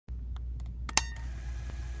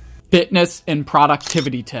Fitness and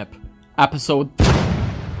productivity tip. Episode.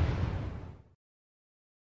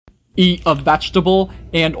 Eat a vegetable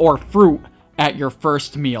and or fruit at your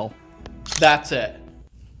first meal. That's it.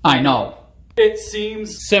 I know. It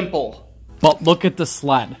seems simple. But look at the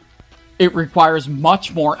sled. It requires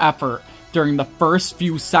much more effort during the first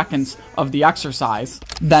few seconds of the exercise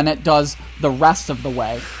than it does the rest of the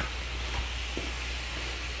way.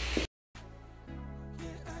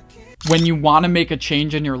 When you want to make a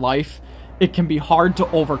change in your life, it can be hard to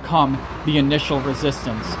overcome the initial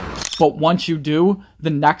resistance. But once you do, the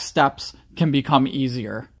next steps can become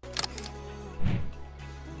easier.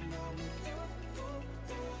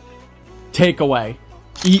 Takeaway: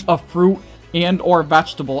 eat a fruit and or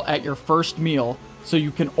vegetable at your first meal so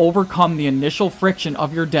you can overcome the initial friction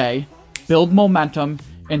of your day, build momentum,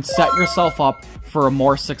 and set yourself up for a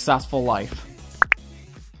more successful life.